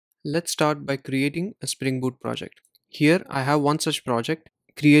Let's start by creating a Spring Boot project. Here I have one such project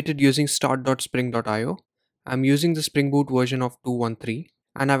created using start.spring.io. I'm using the Spring Boot version of 2.13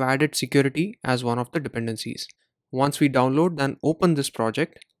 and I've added security as one of the dependencies. Once we download and open this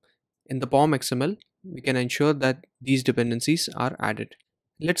project, in the POM XML, we can ensure that these dependencies are added.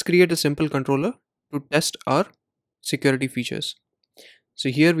 Let's create a simple controller to test our security features. So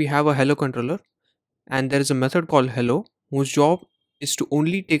here we have a hello controller and there is a method called hello whose job is to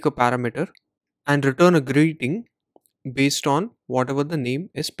only take a parameter and return a greeting based on whatever the name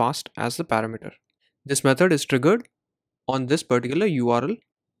is passed as the parameter. This method is triggered on this particular URL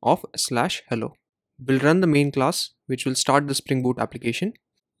of /hello. We'll run the main class which will start the Spring Boot application,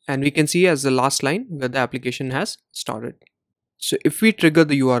 and we can see as the last line where the application has started. So if we trigger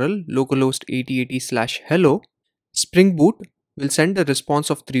the URL localhost 8080/hello, Spring Boot will send a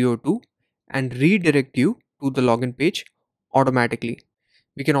response of 302 and redirect you to the login page automatically.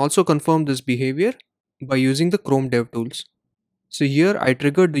 We can also confirm this behavior by using the Chrome DevTools. So here I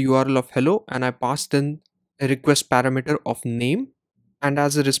triggered the URL of hello and I passed in a request parameter of name, and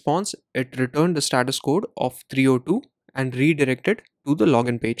as a response it returned the status code of 302 and redirected to the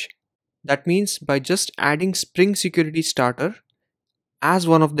login page. That means by just adding Spring Security Starter as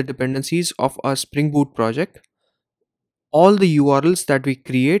one of the dependencies of our Spring Boot project, all the URLs that we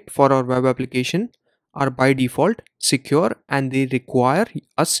create for our web application are by default secure and they require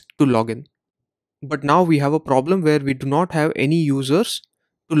us to log in. But now we have a problem where we do not have any users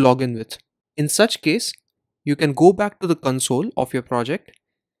to log in with. In such case, you can go back to the console of your project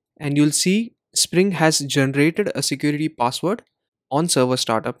and you'll see Spring has generated a security password on server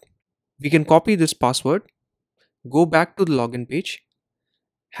startup. We can copy this password, go back to the login page,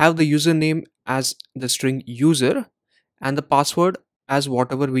 have the username as the string user and the password as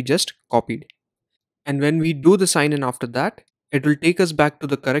whatever we just copied. And when we do the sign in after that, it will take us back to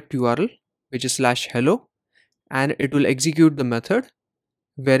the correct URL, which is /hello, and it will execute the method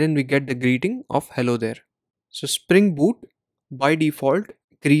wherein we get the greeting of hello there. So Spring Boot by default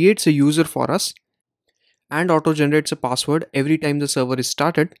creates a user for us and auto generates a password every time the server is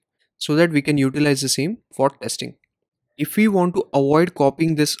started so that we can utilize the same for testing. If we want to avoid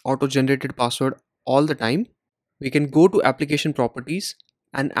copying this auto generated password all the time, we can go to application properties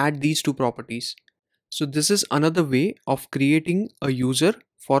and add these two properties. So this is another way of creating a user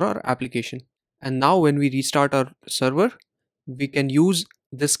for our application. And now when we restart our server, we can use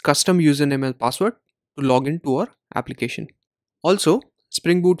this custom username and password to log into our application. Also,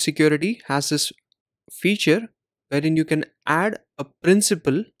 Spring Boot Security has this feature wherein you can add a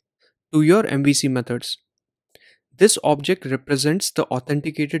principal to your MVC methods. This object represents the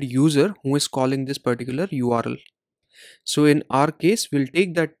authenticated user who is calling this particular URL. So in our case, we'll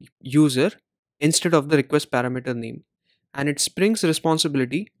take that user instead of the request parameter name, and it's Spring's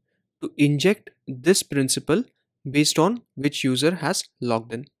responsibility to inject this principal based on which user has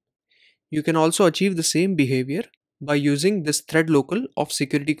logged in. You can also achieve the same behavior by using this thread local of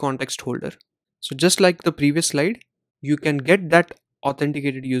security context holder. So just like the previous slide, you can get that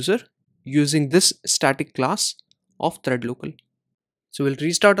authenticated user using this static class of thread local. So we'll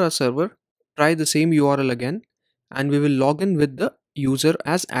restart our server, try the same URL again, and we will log in with the user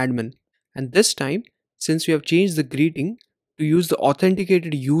as admin. And this time, since we have changed the greeting to use the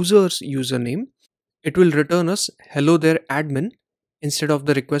authenticated user's username, it will return us hello there admin instead of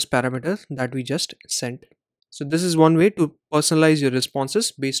the request parameter that we just sent. So this is one way to personalize your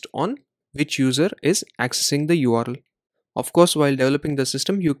responses based on which user is accessing the URL. Of course, while developing the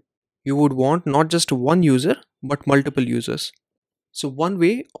system, you would want not just one user but multiple users. So one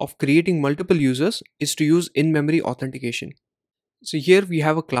way of creating multiple users is to use in-memory authentication. So here we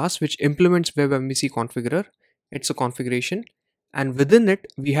have a class which implements WebMVC configurer. It's a configuration, and within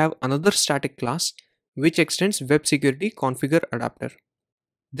it we have another static class which extends web security configure adapter.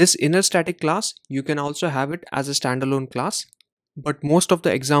 This inner static class, you can also have it as a standalone class, but most of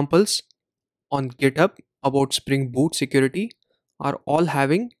the examples on GitHub about Spring Boot security are all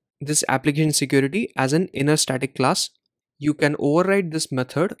having this application security as an inner static class. You can override this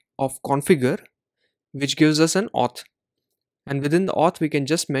method of configure, which gives us an auth. And within the auth, we can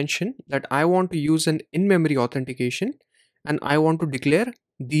just mention that I want to use an in-memory authentication and I want to declare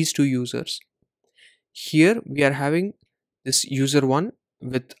these two users. Here we are having this user 1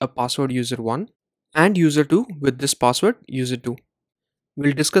 with a password user 1 and user 2 with this password user 2.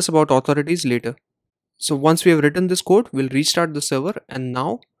 We'll discuss about authorities later. So once we have written this code, we'll restart the server, and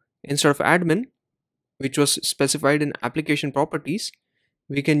now instead of admin, which was specified in application properties,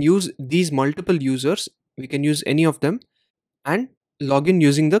 we can use these multiple users. We can use any of them and log in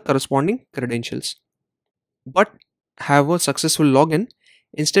using the corresponding credentials. But have a successful login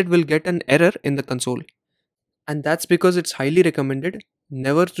Instead, we'll get an error in the console. And that's because it's highly recommended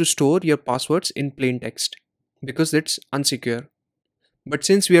never to store your passwords in plain text because it's unsecure. But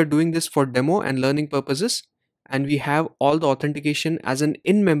since we are doing this for demo and learning purposes, and we have all the authentication as an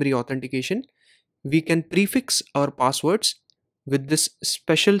in-memory authentication, we can prefix our passwords with this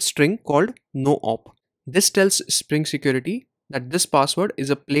special string called no-op. This tells Spring Security that this password is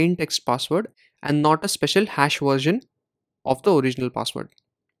a plain text password and not a special hash version of the original password.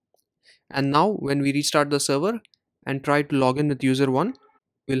 And now when we restart the server and try to log in with user 1,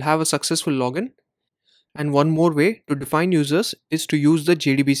 we'll have a successful login. And one more way to define users is to use the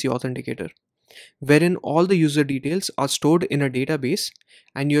JDBC authenticator, wherein all the user details are stored in a database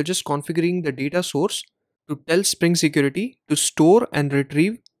and you're just configuring the data source to tell Spring Security to store and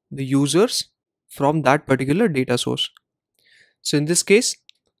retrieve the users from that particular data source. So in this case,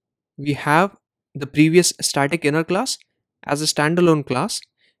 we have the previous static inner class as a standalone class,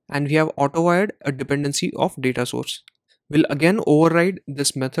 and we have auto-wired a dependency of data source. We'll again override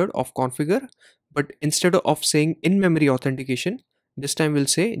this method of configure, but instead of saying in-memory authentication, this time we'll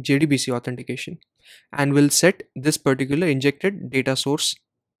say JDBC authentication, and we'll set this particular injected data source.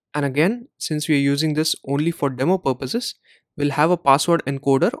 And again, since we are using this only for demo purposes, we'll have a password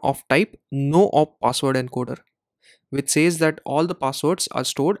encoder of type no-op password encoder, which says that all the passwords are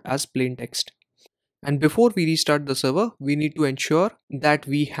stored as plain text. And before we restart the server, we need to ensure that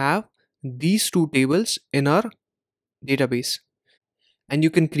we have these two tables in our database. And you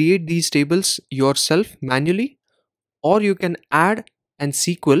can create these tables yourself manually, or you can add an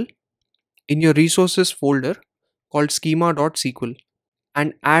SQL in your resources folder called schema.sql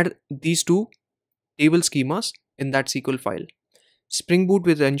and add these two table schemas in that SQL file. Spring Boot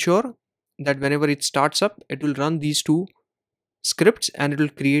will ensure that whenever it starts up, it will run these two scripts and it will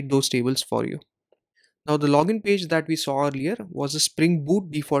create those tables for you. Now the login page that we saw earlier was a Spring Boot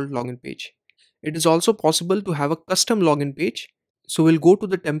default login page. It is also possible to have a custom login page. So we'll go to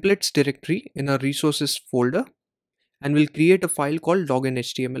the templates directory in our resources folder and we'll create a file called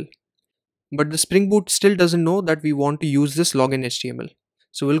login.html. But the Spring Boot still doesn't know that we want to use this login.html.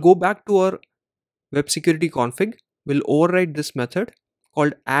 So we'll go back to our web security config. We'll override this method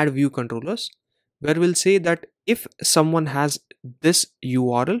called add view controllers, where we'll say that if someone has this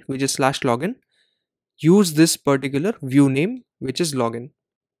URL, which is /login, use this particular view name, which is login,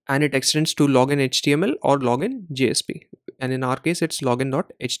 and it extends to login.html or login.jsp, and in our case it's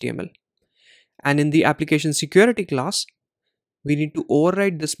login.html. And in the application security class, we need to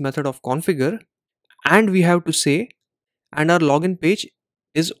override this method of configure, and we have to say, and our login page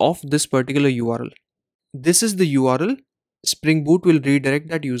is of this particular URL. This is the URL Spring Boot will redirect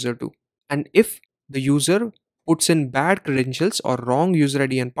that user to. And if the user puts in bad credentials or wrong user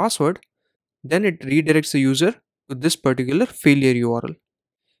ID and password, then it redirects the user to this particular failure URL.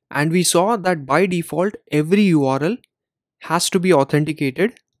 And we saw that by default, every URL has to be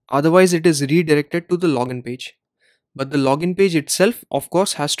authenticated, otherwise it is redirected to the login page. But the login page itself, of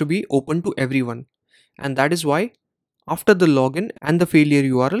course, has to be open to everyone. And that is why after the login and the failure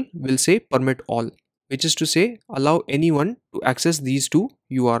URL, we'll say permit all, which is to say allow anyone to access these two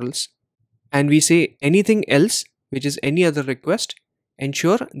URLs. And we say anything else, which is any other request,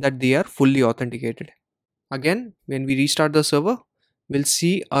 ensure that they are fully authenticated. Again, when we restart the server, we'll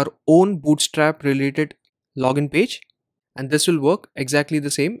see our own Bootstrap related login page, and this will work exactly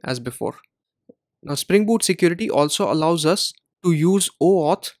the same as before. Now Spring Boot security also allows us to use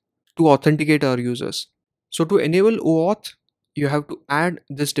OAuth to authenticate our users. So to enable OAuth, you have to add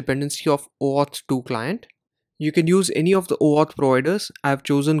this dependency of OAuth to client. You can use any of the OAuth providers. I have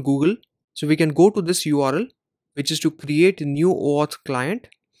chosen Google. So we can go to this URL, which is to create a new OAuth client.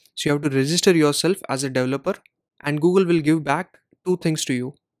 So you have to register yourself as a developer, and Google will give back two things to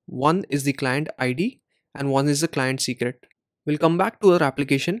you. One is the client ID and one is the client secret. We'll come back to our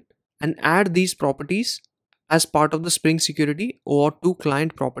application and add these properties as part of the Spring Security OAuth 2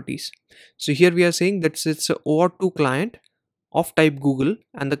 client properties. So here we are saying that it's a OAuth 2 client of type Google,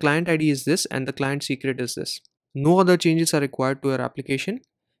 and the client ID is this and the client secret is this. No other changes are required to your application.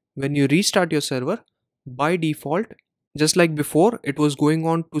 When you restart your server, by default, just like before, it was going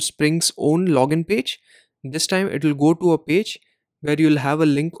on to Spring's own login page. This time it will go to a page where you'll have a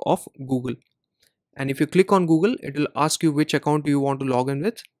link of Google. And if you click on Google, it will ask you which account you want to log in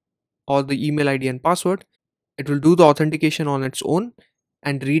with, or the email ID and password. It will do the authentication on its own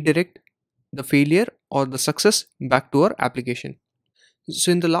and redirect the failure or the success back to our application.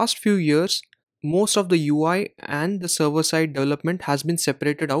 So in the last few years, most of the UI and the server-side development has been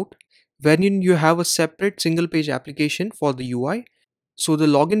separated out, wherein you have a separate single page application for the UI. So the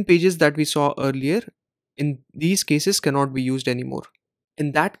login pages that we saw earlier, in these cases cannot be used anymore.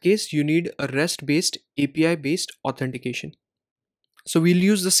 In that case, you need a REST-based API-based authentication. So we'll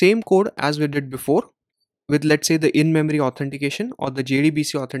use the same code as we did before with, let's say, the in-memory authentication or the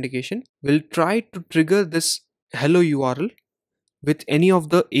JDBC authentication. We'll try to trigger this hello URL with any of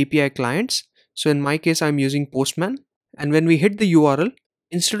the API clients. So in my case, I'm using Postman. And when we hit the URL,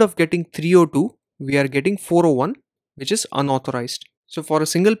 instead of getting 302, we are getting 401, which is unauthorized. So for a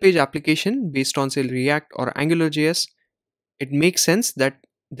single page application based on, say, React or AngularJS, it makes sense that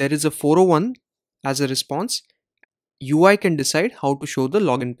there is a 401 as a response. UI can decide how to show the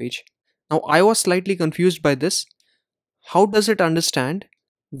login page. Now, I was slightly confused by this. How does it understand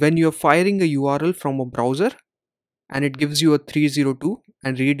when you're firing a URL from a browser and it gives you a 302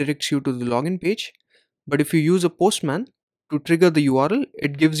 and redirects you to the login page? But if you use a Postman to trigger the URL,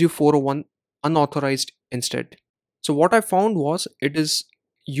 it gives you 401 unauthorized instead. So what I found was it is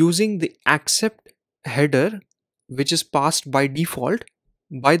using the accept header, which is passed by default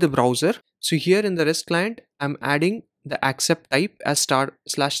by the browser. So here in the REST client, I'm adding the accept type as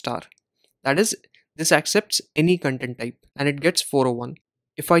star/star. That is, this accepts any content type and it gets 401.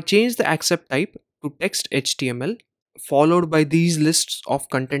 If I change the accept type to text HTML followed by these lists of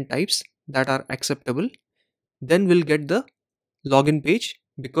content types that are acceptable, then we'll get the login page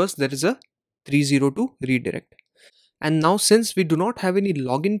because there is a 302 redirect. And now, since we do not have any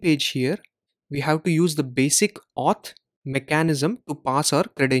login page here, we have to use the basic auth mechanism to pass our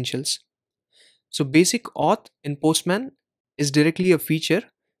credentials. So basic auth in Postman is directly a feature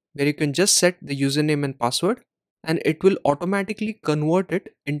where you can just set the username and password and it will automatically convert it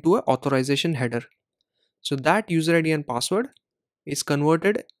into an authorization header. So that user ID and password is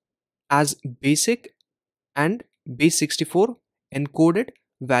converted as basic and base64 encoded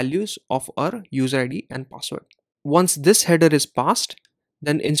values of our user ID and password. Once this header is passed,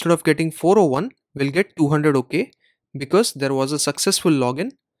 then instead of getting 401, we'll get 200 OK because there was a successful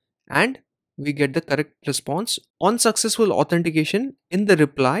login and we get the correct response. On successful authentication, in the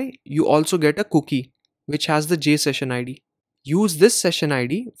reply, you also get a cookie which has the JSession ID. Use this session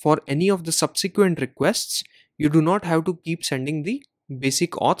ID for any of the subsequent requests. You do not have to keep sending the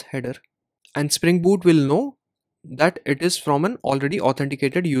basic auth header. And Spring Boot will know that it is from an already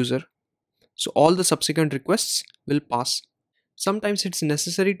authenticated user. So all the subsequent requests will pass. Sometimes it's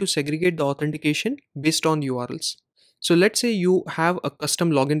necessary to segregate the authentication based on URLs. So let's say you have a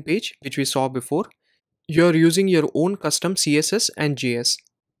custom login page, which we saw before. You're using your own custom CSS and JS.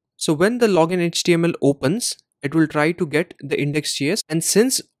 So when the login HTML opens, it will try to get the index.js. And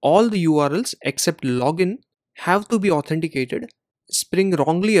since all the URLs except login have to be authenticated, Spring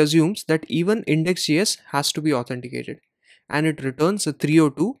wrongly assumes that even index.js has to be authenticated. And it returns a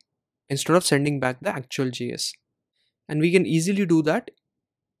 302 instead of sending back the actual JS. And we can easily do that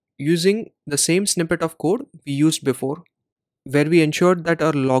using the same snippet of code we used before, where we ensured that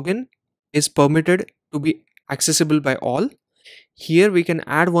our login is permitted to be accessible by all. Here we can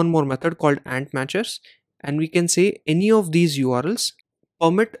add one more method called ant-matchers, and we can say any of these URLs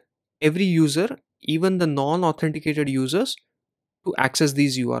permit every user, even the non-authenticated users, to access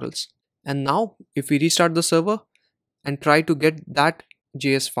these URLs. And now if we restart the server and try to get that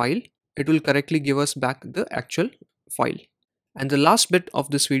JS file, it will correctly give us back the actual file. And the last bit of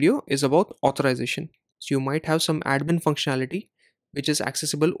this video is about authorization. So you might have some admin functionality which is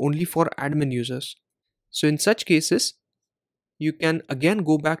accessible only for admin users. So in such cases, you can again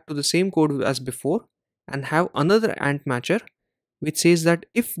go back to the same code as before and have another ant matcher which says that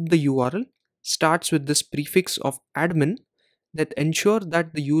if the URL starts with this prefix of admin, that ensure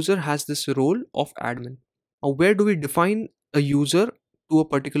that the user has this role of admin. Now where do we define a user to a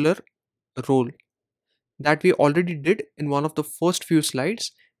particular role? That we already did in one of the first few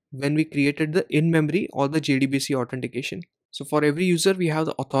slides when we created the in-memory or the JDBC authentication. So for every user, we have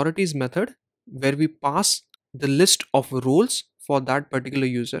the authorities method where we pass the list of roles for that particular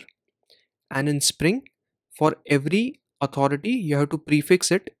user. And in Spring, for every authority, you have to prefix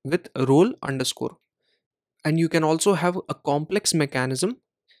it with role underscore. And you can also have a complex mechanism,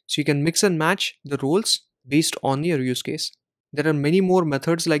 so you can mix and match the roles based on your use case. There are many more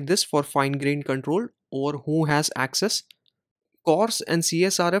methods like this for fine-grained control over who has access. CORS and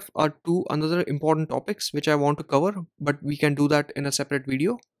CSRF are two another important topics which I want to cover, but we can do that in a separate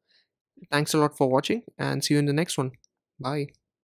video. Thanks a lot for watching and see you in the next one. Bye.